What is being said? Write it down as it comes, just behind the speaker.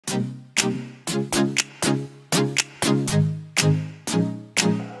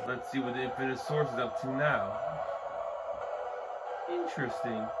Let's see what the Infinite Source is up to now.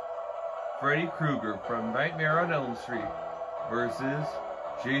 Interesting. Freddy Krueger from Nightmare on Elm Street versus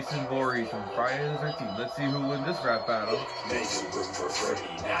Jason Voorhees from Friday the 13th. Let's see who wins this rap battle. Nice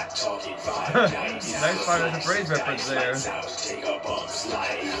Friday the Phrase reference there. Take a bump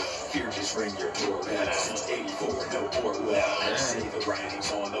slide. Fear just ring your doorbell. Since 84, no Orwell. I say the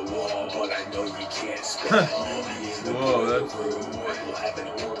writing's on the wall, but I know you can't spell. Whoa, that's You'll have an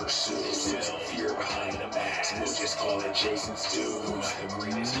order soon. There's no fear behind the mask. We'll just call it Jason's Doom. The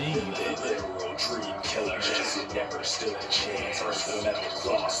greatest villain, literal dream killer. Jason never stood a chance. First the metal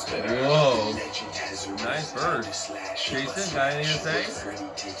claws spinner. Whoa. Legend has a Nice verse. Jason, got anything to say? Freddy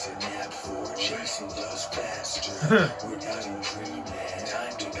takes a nap for Jason does faster. We're not in dreamland.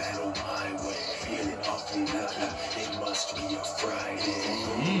 Time to battle my way. Feeling awfully lucky. It must be a Friday.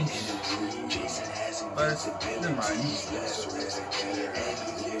 In the dream, Jason has invisibility. Lesser as a killer and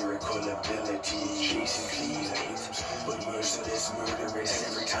lyrical ability. Jason claims, but merciless, murderous.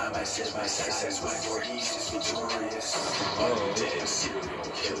 Every time I set my sights, that's why Voorhees is victorious. Dead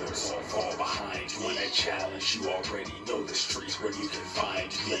serial killers all fall behind. When I challenge, you already know the streets where you can find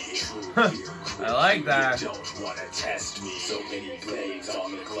me. True I like that. You don't want to test me. So many blades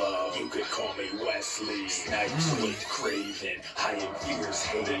on the glove. You could call me Wesley. Snipes with Craven. I am fierce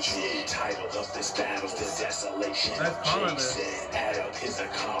hatred. Title of this battle's the desolation of Jason. Add up his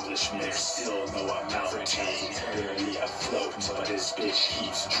accomplishments. Still no amount of change. Barely afloat, but this bitch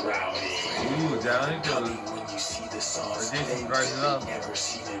keeps drowning. Ooh, down it goes. When you see the songs Jason's rising up. never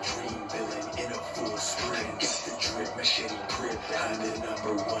seen a dream villain in a full sprint. Got the drip, machete grip. I'm the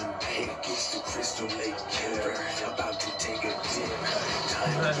 #1 pick. It's the Crystal Lake Killer. About to take a dip.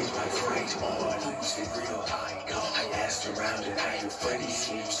 Time to get my fright on. Who's the real icon? I asked around and I hear Freddy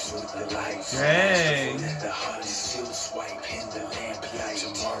sleeps with the lights. Dang. The hot still swipe in the lamplight.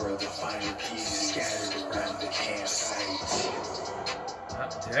 Tomorrow the final pieces scattered around the campsite.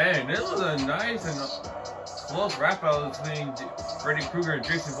 Dang, this was a nice and close rap battle between Freddy Krueger and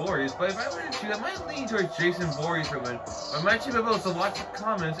Jason Voorhees. But if I were to choose, I might lean towards Jason Voorhees for win. I might choose my vote, so watch the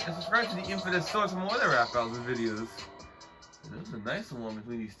comments and subscribe to the Infinite Source for more other rap battles and videos. This was a nice one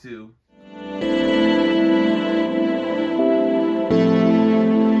between these two.